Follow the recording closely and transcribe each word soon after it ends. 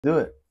Do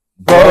it.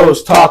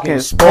 Bros Talking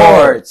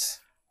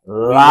Sports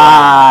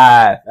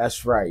live.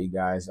 That's right, you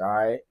guys. All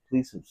right.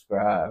 Please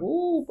subscribe.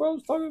 Ooh,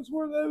 Bros Talking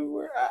Sports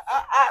everywhere.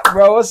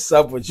 Bro, what's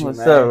up with you, What's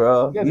man? up,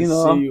 bro? Good to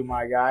see you,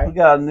 my guy. We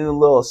got a new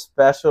little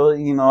special.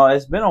 You know,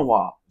 it's been a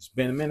while. It's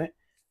been a minute.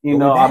 You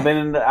know, I've been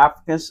in the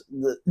African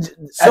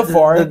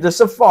safari. The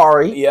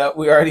safari. Yeah,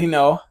 we already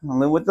know. I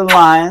live with the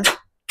lions.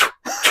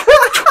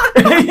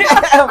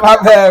 Yeah, my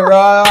bad, bro.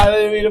 I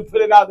didn't mean to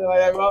put it out there like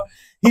that, bro.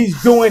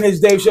 He's doing his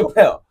Dave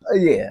Chappelle.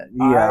 Yeah.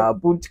 Right.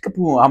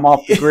 I'm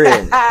off the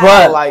grid,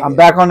 but I'm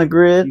back on the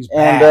grid, he's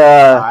and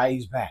back.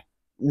 He's back.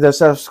 The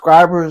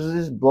subscribers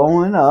is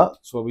blowing up.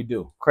 That's what we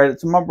do. Credit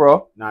to my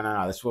bro. No.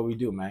 That's what we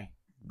do, man.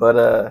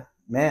 But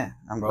man,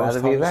 I'm glad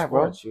to be back,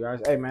 bro. You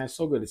guys, hey man, it's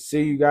so good to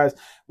see you guys.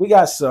 We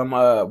got some,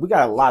 we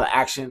got a lot of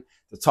action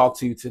to talk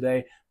to you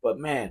today. But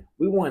man,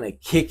 we want to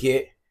kick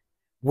it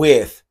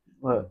with.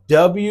 What?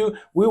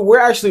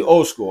 We're actually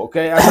old school,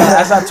 okay?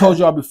 As I told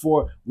y'all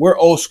before, we're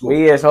old school.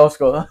 We is old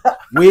school.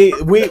 we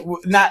so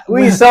old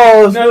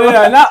school.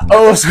 No, not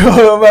old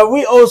school, but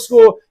we old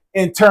school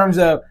in terms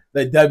of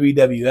the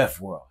WWF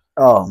world.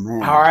 Oh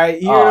man. All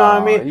right, you know what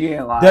I mean? You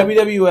ain't lying.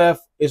 WWF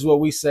is what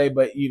we say,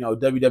 but you know,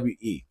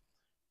 WWE.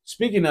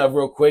 Speaking of,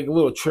 real quick, a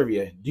little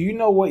trivia. Do you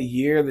know what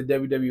year the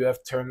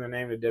WWF turned their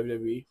name to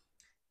WWE?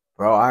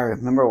 Bro, I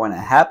remember when it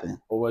happened.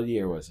 Well, what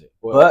year was it?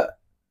 But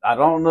I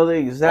don't know the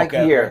exact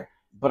year. Okay.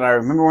 But I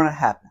remember when it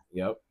happened.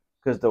 Yep.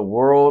 Because the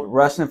World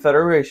Wrestling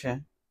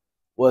Federation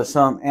was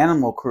some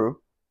animal crew.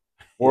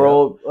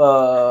 World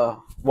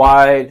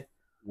wide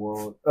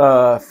famine.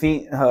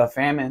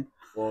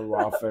 World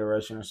Raw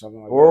Federation or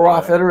something like that. World Raw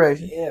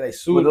Federation. Yeah, they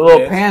sued with a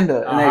little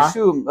panda, and they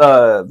sued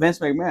Vince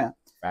McMahon.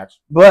 Facts.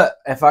 But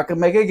if I could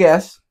make a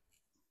guess,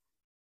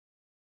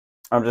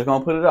 I'm just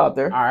gonna put it out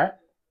there. All right.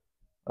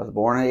 I was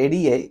born in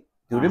 '88.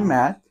 Do the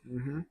math.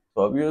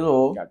 12 years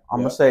old. I'm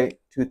gonna say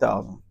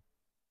 2000.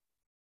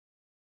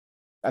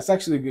 That's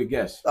actually a good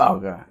guess. Oh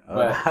god!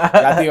 But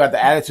I think about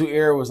the Attitude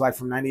Era was like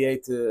from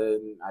 '98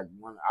 to I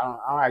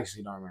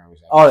actually don't remember.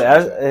 Oh,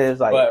 it was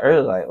like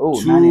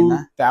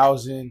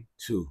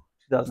 2002.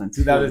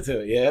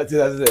 2002. Yeah,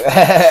 2002.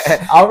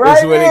 All right.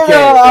 That's when it came.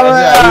 All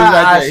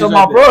right. So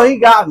my bro, he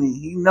got me.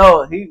 He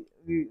know he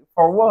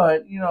for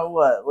what? You know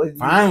what?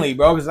 Finally,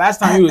 bro. Because last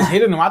time he was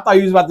hitting him, I thought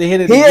he was about to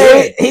hit it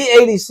again. He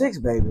 86,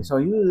 baby. So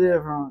he was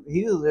there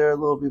a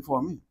little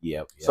before me.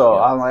 Yep. So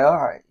I'm like, all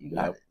right, you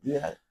got it. You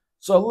got it.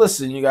 So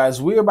listen, you guys,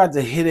 we're about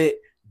to hit it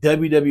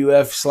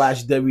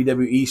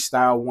WWF/WWE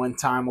style one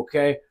time,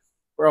 okay?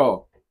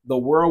 Bro, the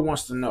world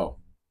wants to know.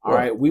 All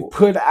right. We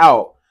put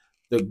out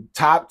the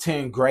top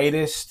 10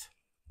 greatest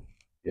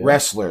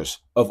wrestlers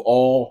of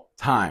all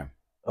time.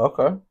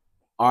 Okay.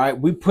 All right.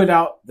 We put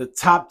out the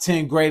top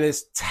 10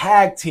 greatest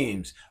tag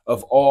teams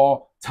of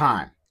all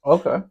time.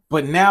 Okay.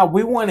 But now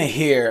we want to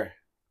hear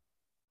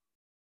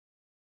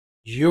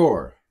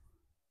your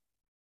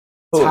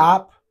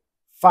top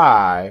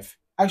 5.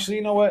 Actually,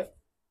 you know what?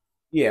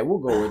 Yeah, we'll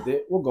go with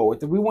it.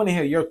 We want to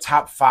hear your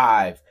top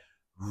 5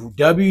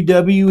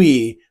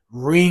 WWE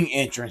ring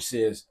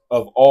entrances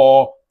of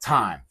all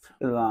time.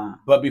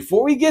 But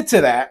before we get to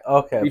that,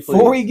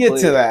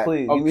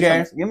 please,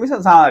 give me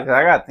some time because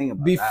I gotta think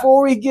about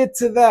Before we get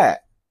to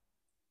that,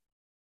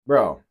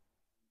 bro,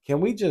 can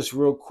we just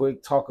real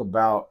quick talk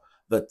about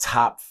the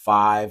top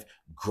 5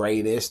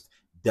 greatest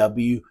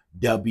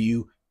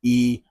WWE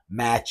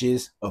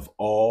matches of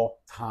all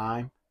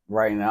time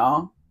right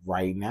now?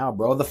 Right now,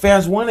 bro. The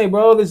fans want it,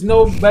 bro. There's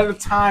no better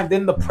time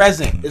than the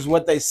present, is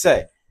what they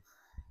say.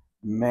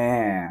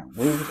 Man,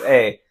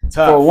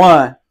 for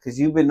one, because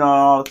you've been doing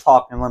all the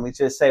talking, let me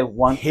just say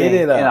one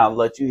thing, and I'll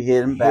let you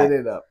hit him back.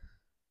 Hit it up.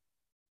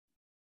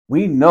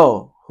 We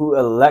know who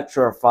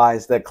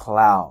electrifies the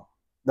crowd.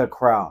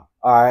 All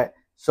right.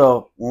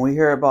 So when we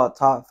hear about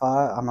top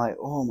 5, I'm like,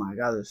 oh my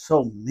god, there's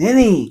so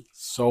many.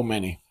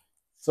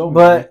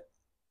 But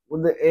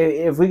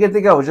if we could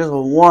think of just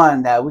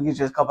one that we could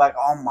just go back,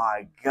 oh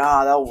my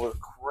god, that was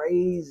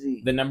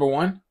crazy. The number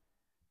 1?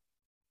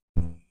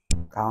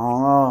 I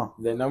don't know.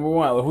 The number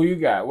 1. Who you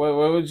got? What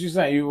was you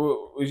saying?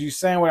 Was you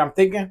saying what I'm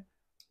thinking?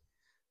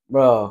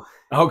 Bro.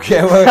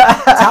 Okay, well,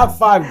 top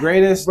 5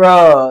 greatest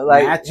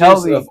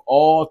matches of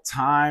all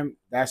time.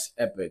 That's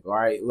epic. All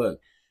right,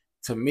 look.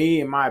 To me,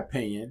 in my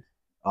opinion,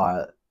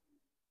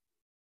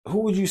 who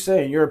would you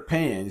say, in your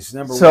opinion, is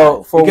number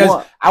 1?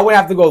 Because I would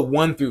have to go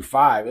 1 through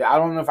 5. I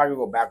don't know if I could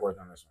go backwards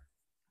on this one.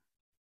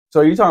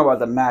 So you're talking about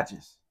the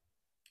matches?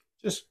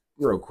 Just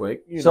real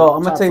quick. So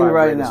I'm gonna tell you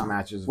right now.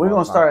 We're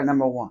gonna start at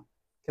number 1.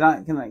 Can I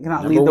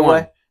lead the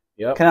way?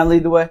 Yep. Can I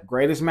lead the way?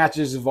 Greatest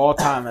matches of all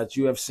time that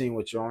you have seen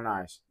with your own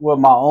eyes. With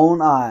my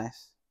own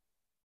eyes,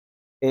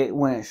 it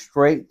went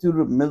straight through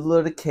the middle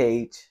of the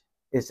cage.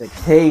 It's a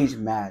cage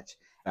match,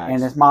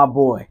 and it's my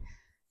boy,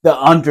 The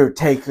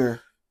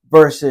Undertaker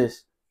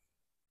versus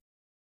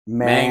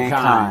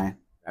Mankind.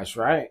 That's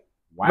right.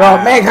 Wow.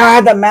 Bro, Mankind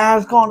had the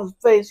mask on his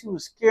face. He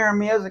was scaring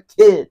me as a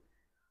kid.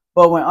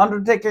 But when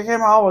Undertaker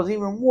came out, I was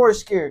even more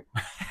scared.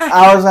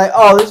 I was like,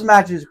 oh, this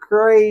match is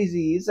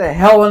crazy. It's a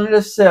hell in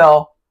a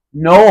cell.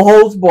 No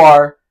holds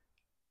bar.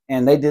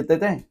 and they did their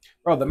thing.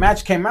 Bro, the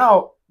match came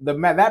out. That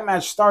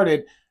match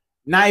started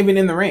not even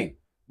in the ring.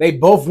 They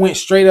both went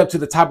straight up to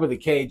the top of the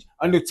cage.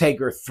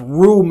 Undertaker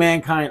threw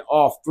Mankind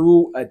off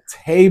through a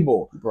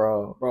table.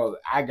 Bro,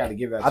 I got to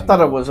give that I thought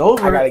it was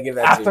over. I got to give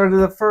that after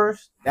the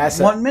first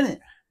 1 minute.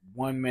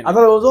 1 minute. I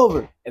thought it was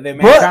over. And then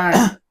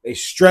Mankind, they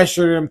stretched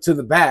him to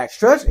the back.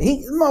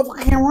 He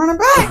motherfucker can't run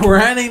back.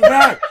 Running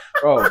back.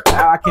 Bro,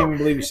 I can't even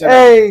believe you said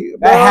that.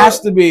 That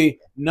has to be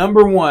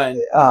number one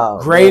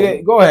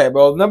greatest. Go ahead,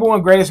 bro. Number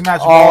one greatest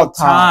match of all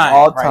time.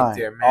 All right time.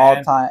 there, man.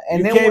 All time. And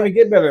you can't even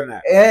get better than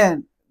that.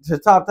 And to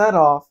top that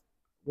off,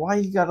 why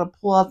you gotta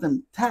pull out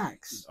them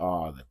tacks?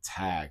 Oh, the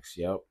tacks.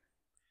 Yep.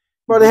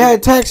 Bro, they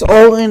had tacks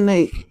all in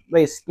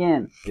their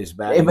skin. It's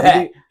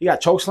bad. He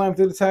got chokeslammed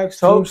through the tacks.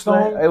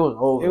 Tombstone. It was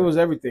over. It was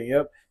everything.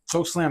 Yep.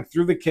 Chokeslam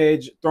through the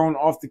cage, thrown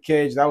off the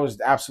cage. That was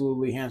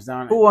absolutely hands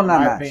down. Who won that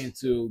match? In my opinion,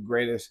 to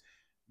greatest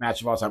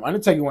match of all time.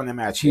 Undertaker won that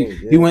match.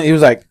 He went. He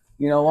was like,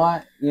 you know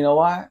what? You know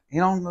what? He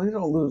don't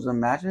lose the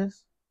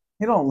matches.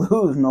 He don't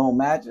lose no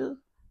matches.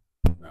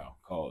 No,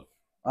 cold.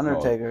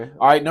 Undertaker. Cold.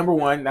 All right, number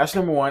one. That's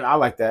number one. I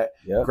like that.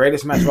 Yep.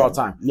 Greatest match of all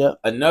time. Yep.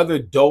 Another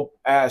dope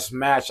ass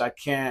match I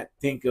can't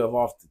think of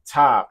off the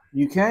top.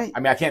 You can't? I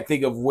mean, I can't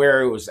think of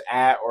where it was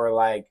at or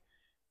like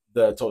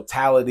the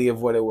totality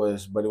of what it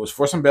was, but it was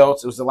for some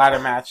belts. It was a ladder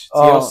match.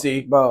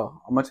 TLC.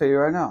 Bro, I'm gonna tell you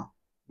right now.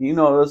 You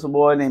know there's a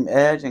boy named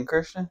Edge and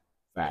Christian?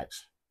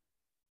 Facts.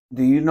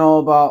 Do you know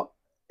about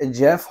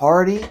Jeff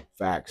Hardy?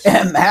 Facts.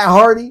 And Matt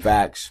Hardy?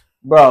 Facts.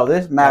 Bro,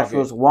 this match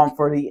was one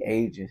for the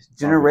ages.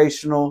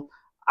 Generational.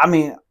 I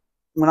mean,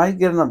 when I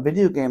get in a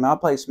video game, I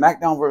play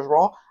SmackDown vs.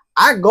 Raw.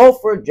 I go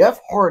for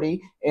Jeff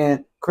Hardy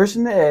and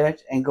Christian the Edge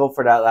and go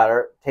for that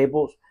ladder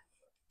tables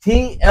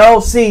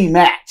TLC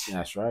match.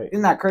 That's right.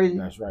 Isn't that crazy?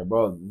 That's right,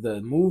 bro.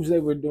 The moves they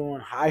were doing,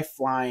 high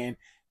flying,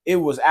 it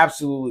was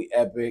absolutely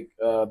epic.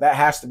 That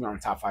has to be on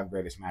the top 5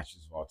 greatest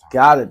matches of all time.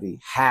 Gotta be.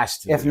 Has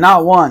to. If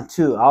not 1,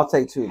 2, I'll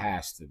take 2.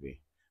 Has to be.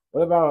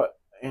 What about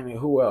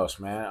who else,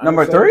 man?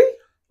 Number 3?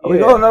 Yeah. We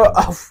go no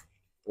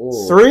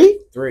 3?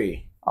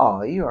 3.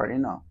 Oh, you already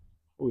know.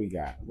 Who we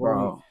got,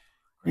 bro?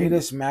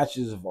 Greatest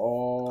matches of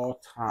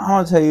all time. I'm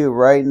gonna tell you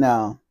right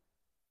now.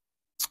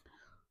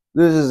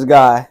 This is a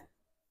guy,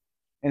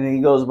 and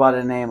he goes by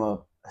the name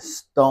of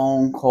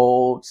Stone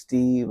Cold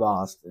Steve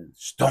Austin.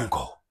 Stone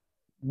Cold.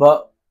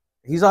 But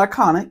he's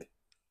iconic.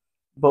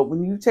 But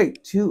when you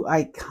take two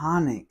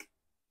iconic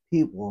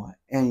people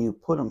and you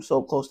put them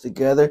so close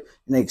together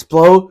and they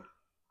explode,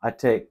 I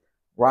take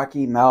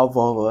Rocky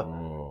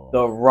Balboa,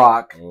 The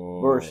Rock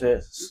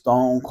versus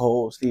Stone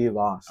Cold Steve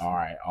Austin. All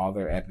right, all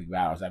their epic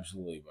battles,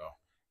 absolutely, bro.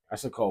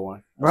 That's a cool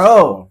one.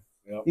 Bro,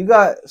 yep. You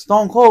got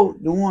Stone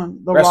Cold doing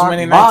the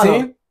WrestleMania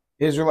 19.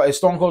 Is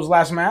Stone Cold's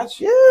last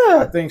match? Yeah,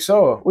 I think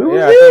so. We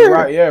were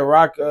here.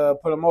 Rock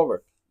put him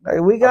over.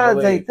 Like, we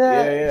gotta take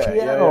that.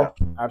 Yeah.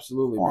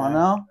 Absolutely, man.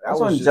 Now. That's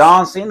when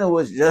John Cena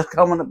was just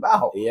coming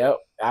about. Yep,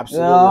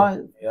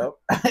 absolutely. Yep.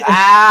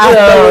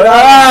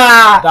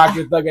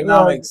 Dr.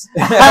 Thugonomics.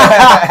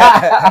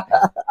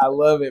 I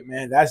love it,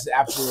 man. That's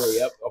absolutely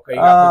yep. Okay, you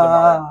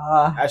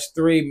got that's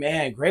 3,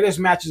 man. Greatest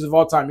matches of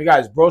all time. You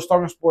guys, Bro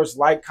Storming Sports,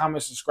 like,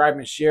 comment, subscribe,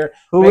 and share.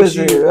 Who is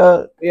it?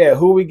 Yeah,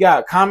 who we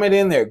got? Comment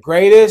in there.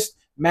 Greatest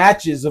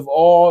matches of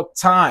all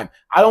time.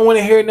 I don't want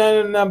to hear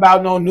nothing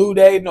about no New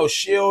Day, no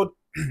Shield.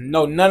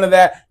 No, none of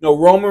that. No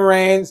Roman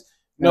Reigns.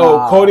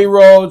 No Cody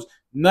Rhodes.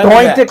 None of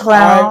that. The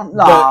Clown.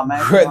 Right?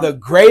 Man. The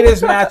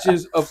greatest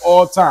matches of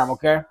all time,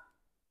 okay?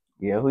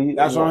 Yeah,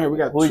 that's on here. We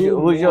got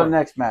who's your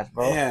next match,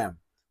 bro? Damn.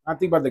 I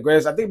think about the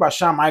greatest. I think about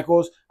Shawn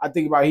Michaels. I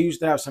think about he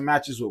used to have some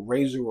matches with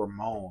Razor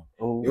Ramon.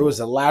 Ooh. It was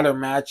a ladder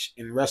match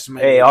in WrestleMania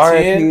 10. Hey,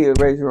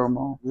 R.I.P. Razor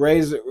Ramon.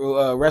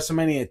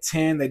 WrestleMania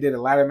 10, they did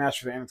a ladder match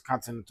for the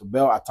Intercontinental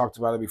Belt. I talked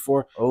about it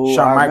before.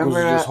 Shawn Michaels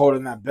was just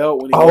holding that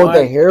belt when he won.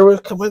 The hair was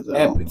coming out.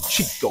 Epic.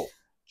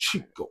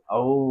 Chico.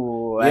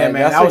 Oh, yeah,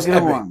 man, that was a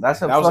good one.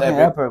 That's a fucking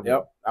epic.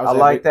 Yep. I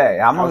like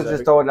that. I'm going to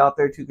just throw it out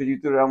there, too, because you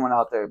threw that one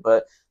out there.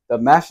 But the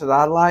match that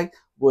I liked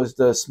was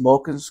the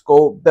Smoking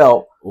Skull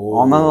belt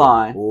on the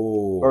line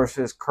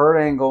versus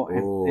Kurt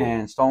Angle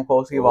and Stone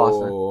Cold Steve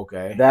Austin.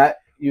 Okay. That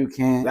you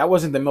can. That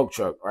wasn't the milk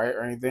truck, right,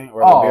 or anything?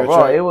 Or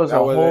bro, it was a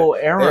whole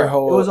era.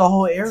 It was a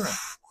whole era.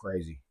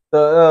 Crazy.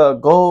 The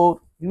gold.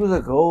 He was a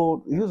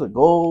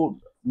gold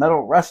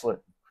medal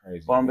wrestler.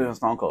 Crazy. But I'm being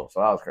Stone Cold, so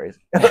that was crazy.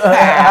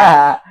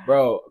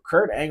 Bro,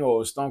 Kurt Angle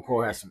and Stone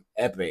Cold had some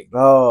epic.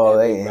 Oh,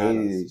 they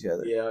hated each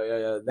other.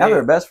 Yeah. Now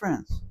they're best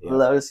friends. Yeah.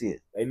 Love to see it.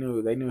 They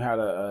knew how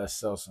to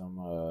sell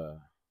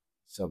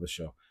the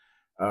show.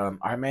 All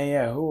right, man.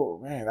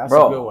 Yeah, that's a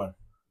good one.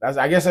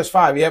 I guess that's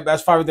 5. Yep,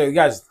 that's 5 there. You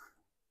guys,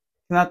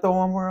 can I throw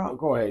one more out?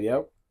 Go ahead.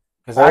 Yep.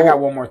 Because I got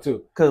one more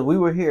too. Because we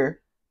were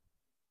here.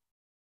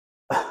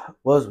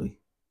 Was we?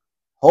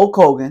 Hulk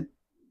Hogan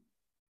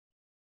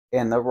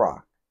and The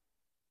Rock.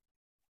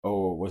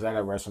 Oh, was that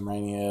at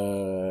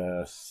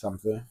WrestleMania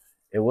something?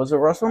 It was a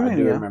WrestleMania. I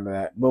do remember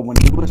that. But when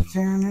he was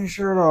tearing his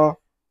shirt off,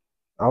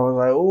 I was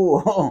like,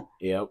 "Ooh,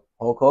 yep."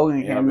 Hulk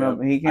Hogan came up.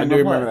 He came I do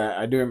remember that.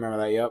 I do remember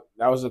that. Yep,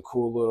 that was a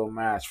cool little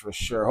match for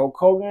sure. Hulk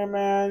Hogan,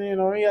 man, you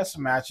know, he had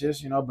some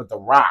matches, you know, but The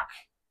Rock,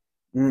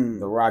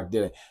 The Rock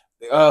did it.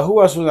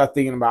 Who else was I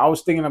thinking about? I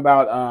was thinking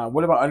about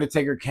what about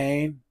Undertaker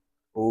Kane?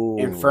 Ooh.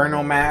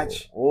 Inferno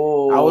match.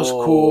 Ooh. That was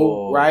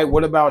cool, right?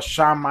 What about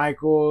Shawn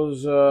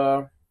Michaels,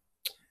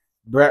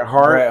 Bret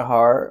Hart? Bret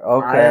Hart,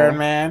 okay. Iron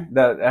Man.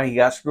 That he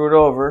got screwed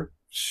over.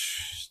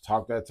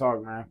 Talk that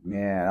talk, man.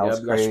 Yeah, that was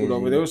crazy. Got screwed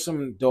over. There was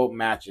some dope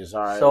matches.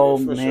 All right, so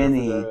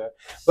many, sure.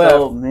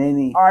 So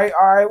many. All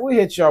right. We'll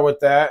hit y'all with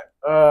that.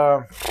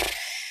 I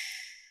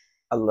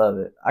love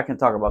it. I can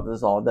talk about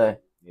this all day.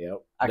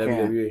 Yep. I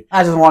can.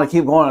 I just want to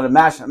keep going to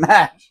match.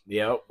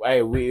 Yep.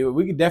 Hey,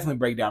 we could definitely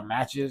break down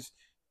matches.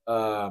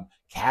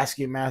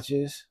 Casket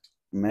matches.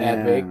 Man.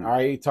 Epic. All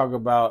right, you talk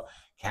about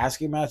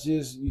casket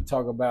matches. You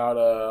talk about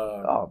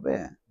oh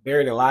man,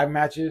 buried alive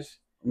matches.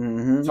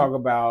 Mm-hmm. Talk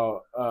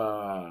about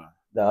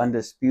the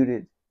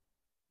undisputed.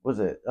 Was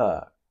it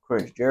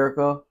Chris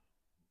Jericho?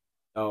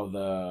 Oh,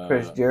 the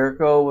Chris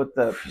Jericho with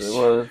the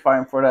was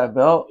fighting for that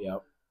belt.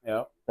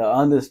 Yep. The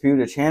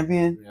undisputed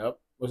champion. Yep.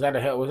 Was that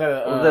a was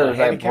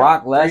like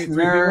Brock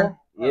Lesnar?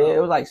 Yeah, it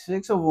was like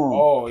 6 of them.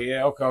 Oh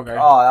yeah, okay. Oh, that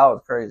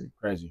was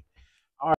crazy.